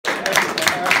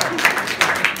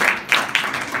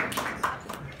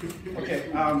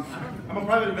I'm a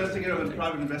private investigator. I've been a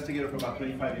private investigator for about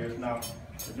 25 years now. I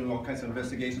do all kinds of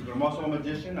investigations, but I'm also a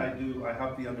magician. I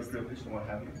help the underprivileged and what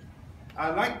have you.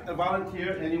 I'd like to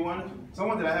volunteer anyone,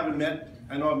 someone that I haven't met.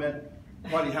 I know I've met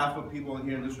probably half of people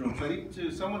here in this room. So I need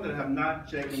to someone that have not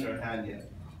shaken their hand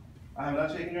yet. I have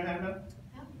not shaken your hand yet?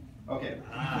 No. Okay.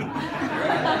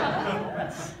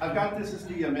 I've got this is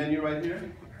the menu right here.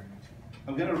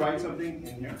 I'm going to write something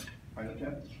in here. Find a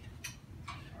pen.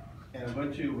 And I'm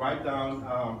going to write down.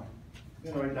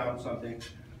 Something.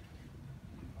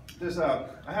 There's I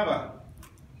have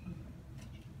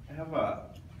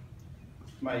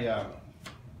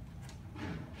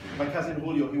my cousin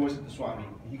Julio. He works at the swap meet.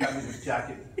 He got me this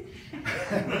jacket.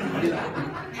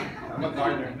 I'm a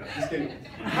gardener. Just kidding.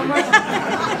 How much?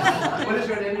 What is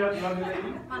your name, young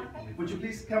lady? Would you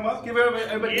please come up? Give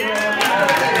everybody.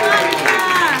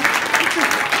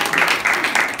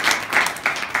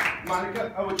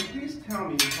 Monica, would you please tell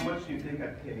me how much you think I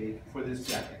paid for this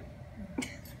jacket?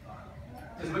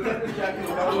 Just look at this jacket.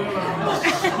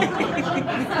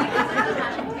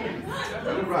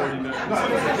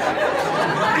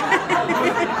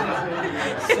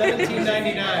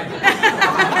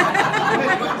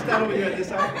 What's that over here at this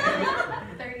side?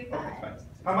 $35.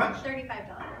 How much? $35.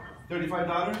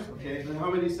 $35? Okay, and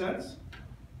how many cents?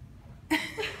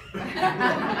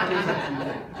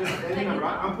 Just any number.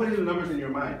 I'm putting the numbers in your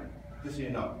mind, just so you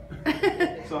know.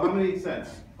 So how many cents?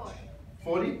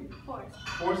 40?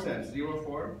 4 cents. 0,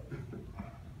 4.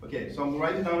 Okay, so I'm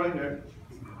writing down right here.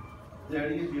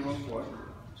 30, 0, 4.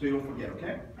 So you don't forget,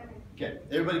 okay? Okay.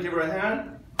 Everybody give her a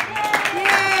hand.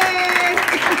 Yay!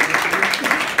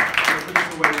 Put this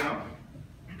away now.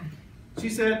 She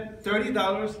said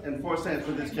 $30.04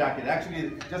 for this jacket.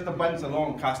 Actually, just the buttons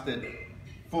alone costed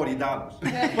 $40. But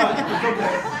it's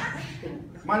okay.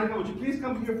 Monica, would you please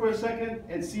come here for a second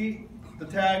and see the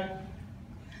tag?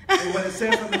 And what it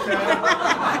says on the tag?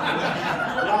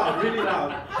 Loud, really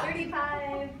loud.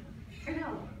 35, or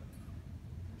no.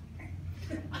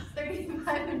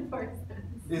 35 and 4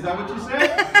 cents. Is that what you said?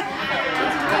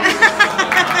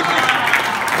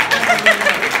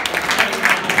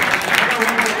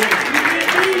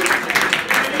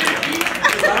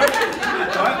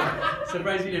 What?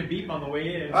 Surprised you didn't beep on the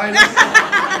way in. I know.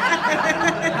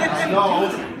 No,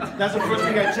 that's the first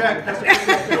thing I checked. That's the first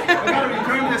thing I checked. I gotta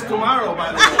return this tomorrow,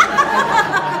 by the way. I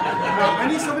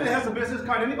need somebody that has a business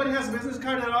card. Anybody has a business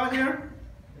card at all here?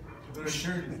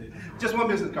 Just one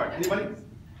business card. Anybody?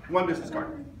 One business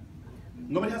card.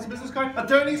 Nobody has a business card?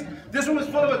 Attorneys? This room is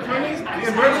full of attorneys in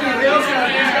Beverly Hills.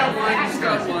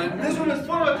 This room is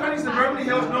full of attorneys in Beverly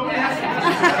Hills. Nobody has a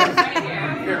business card.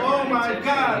 Oh my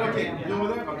God. Okay. You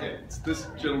over there? Okay. It's this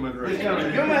gentleman right here.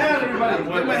 Give him a hand, everybody.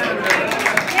 Give him a hand.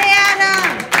 Hey, Adam!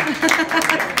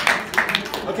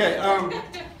 Okay.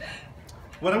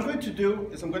 What I'm going to do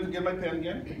is I'm going to get my pen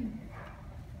again.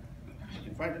 You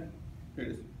can find it. Here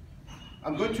it is.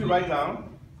 I'm going to write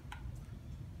down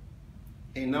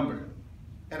a number.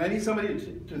 And I need somebody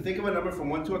to think of a number from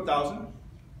 1 to 1,000.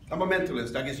 I'm a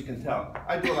mentalist, I guess you can tell.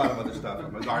 I do a lot of other stuff.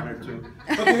 I'm a gardener too.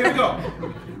 Okay, here we go.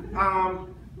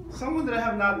 Someone that I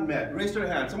have not met, raise their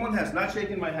hand. Someone has not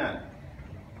shaken my hand.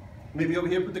 Maybe over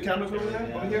here, put the cameras over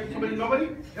there. Over here, somebody,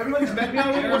 nobody? Everybody's met me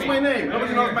already? What's my name?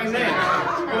 Nobody knows my name.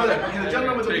 Over there. Okay, the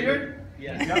gentleman with the beard?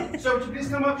 Yeah. Yeah. So would you please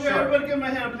come up here? Sure. Everybody give me a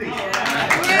hand, please.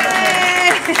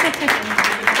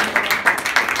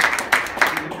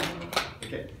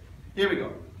 Okay, here we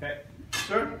go. Okay.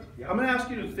 Sir, I'm going to ask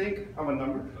you to think of a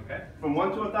number. Okay. From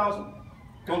 1 to 1,000.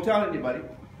 Don't tell anybody.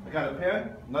 I got a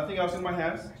pen, nothing else in my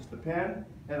hands, just a pen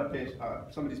and a page,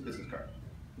 somebody's business card.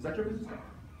 Is that your business card?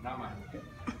 Not mine. Okay.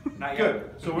 Not yet. Good.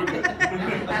 So we're good. 1 to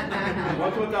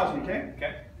 1,000, okay?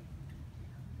 Okay.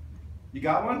 You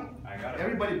got one? I got it.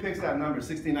 Everybody picks that number,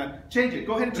 69. Change it.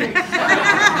 Go ahead and change it.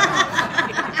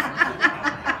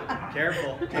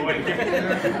 Careful. Okay. Oh, wait. In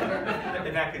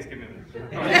that case, give me a minute.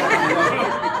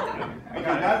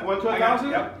 Okay, got 1 to 1,000?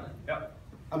 Yep.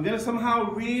 I'm going to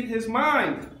somehow read his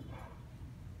mind.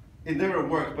 It never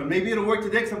works, but maybe it'll work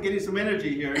today because I'm getting some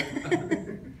energy here.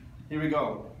 Here we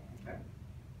go.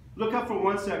 Look up for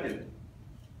 1 second.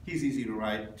 He's easy to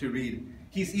write, to read.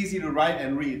 He's easy to write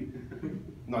and read.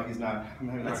 No, he's not. I'm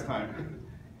having a hard time.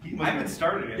 I haven't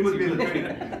started it. He must be the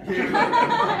trainer.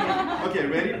 Okay,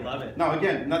 ready? I love it. Now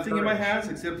again, nothing in my hands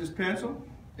except this pencil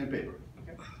and paper.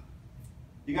 Okay.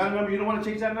 You got a number? You don't want to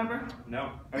change that number?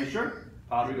 No. Are you sure?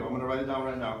 Here we go. I'm going to write it down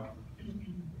right now.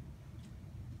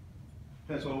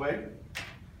 Pencil away.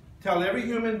 Tell every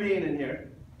human being in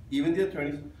here, even the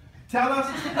attorneys, tell us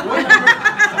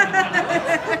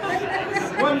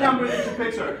what number is the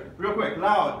picture? Real quick,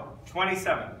 loud.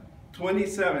 27.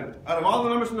 27. Out of all the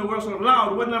numbers in the world, so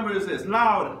loud, what number is this?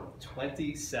 Loud.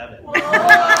 27. You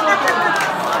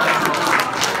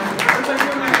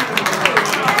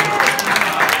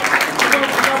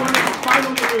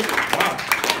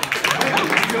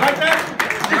like that?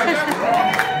 You like that?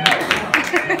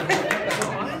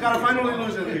 I got a final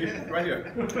illusion right here.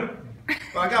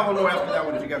 Well, I got one more after that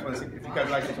one if you guys want to see. If you guys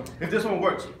like this one. If this one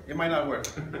works, it might not work.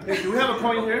 Hey, do we have a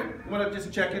coin here? You want to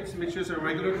just check it to make sure it's a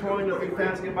regular coin, nothing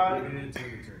fancy about it?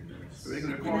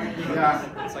 Regular coin?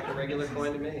 Yeah. It's like a regular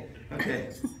coin to me. Okay.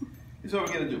 Here's what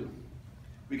we're going to do.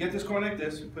 We get this coin like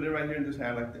this, we put it right here in this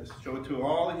hand like this. Show it to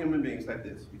all the human beings like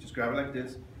this. We just grab it like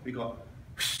this. We go.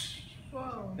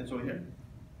 Whoa. It's over here.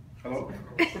 Hello?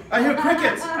 I hear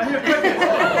crickets! I hear crickets!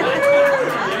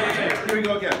 Here we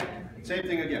go again. Same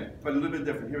thing again, but a little bit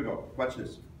different. Here we go. Watch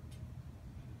this.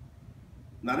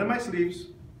 Not in my sleeves.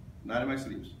 Not in my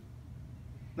sleeves.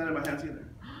 Not in my hands either.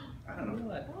 I don't know.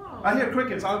 Whoa. I hear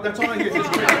crickets. That's all I hear.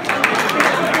 Just crickets.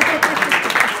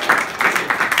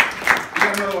 We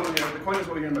got another one over here. The coin is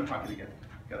over here in my pocket again.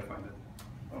 Gotta find it.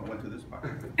 Oh, it went to this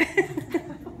pocket.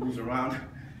 Moves around.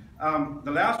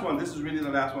 The last one, this is really the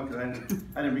last one because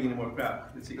I didn't bring any more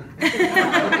crap. Let's see. Just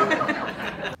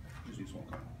use one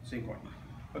coin. Same coin.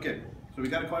 Okay, so we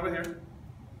got a coin right here.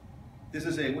 This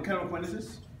is a, what kind of a coin is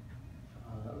this?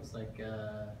 That was like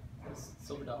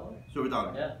silver dollar. Silver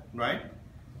dollar. Yeah. Right?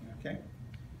 Okay.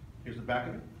 Here's the back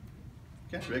of it.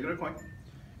 Okay, regular coin.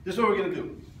 This is what we're going to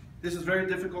do. This is very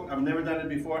difficult. I've never done it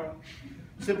before.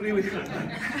 Simply, we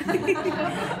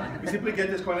simply get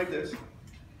this coin like this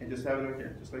and just have it right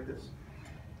here, just like this.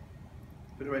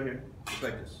 Put it right here, just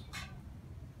like this.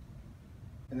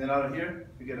 And then out of here,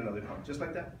 we get another coin, just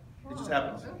like that. It just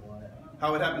happens.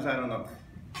 How it happens, I don't know.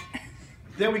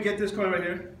 Then we get this coin right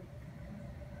here.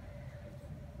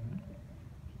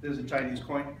 There's a Chinese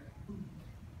coin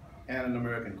and an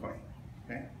American coin.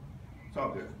 Okay? It's all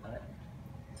good.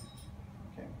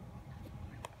 Okay.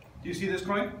 Do you see this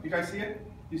coin? You guys see it?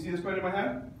 Do you see this coin in my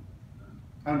hand?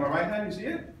 On my right hand, you see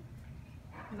it?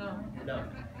 No. No.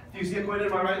 Do you see a coin in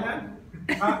my right hand?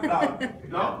 Huh? No.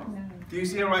 No? Do you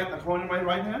see a coin in my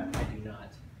right hand? I do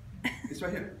not. It's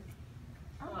right here.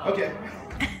 Okay.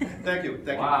 Thank you.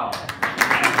 Thank you. Wow.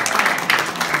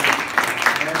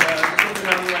 And this is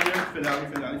finale right here. Finale,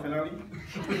 finale, finale.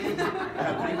 I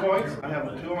have 3 coins. I have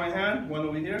 2 in my hand, 1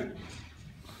 over here.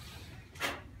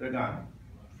 They're gone.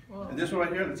 Whoa. And this one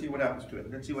right here, let's see what happens to it.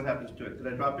 Let's see what happens to it.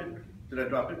 Did I drop it? Did I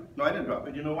drop it? No, I didn't drop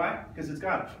it. You know why? Because it's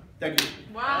gone. Thank you.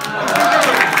 Wow.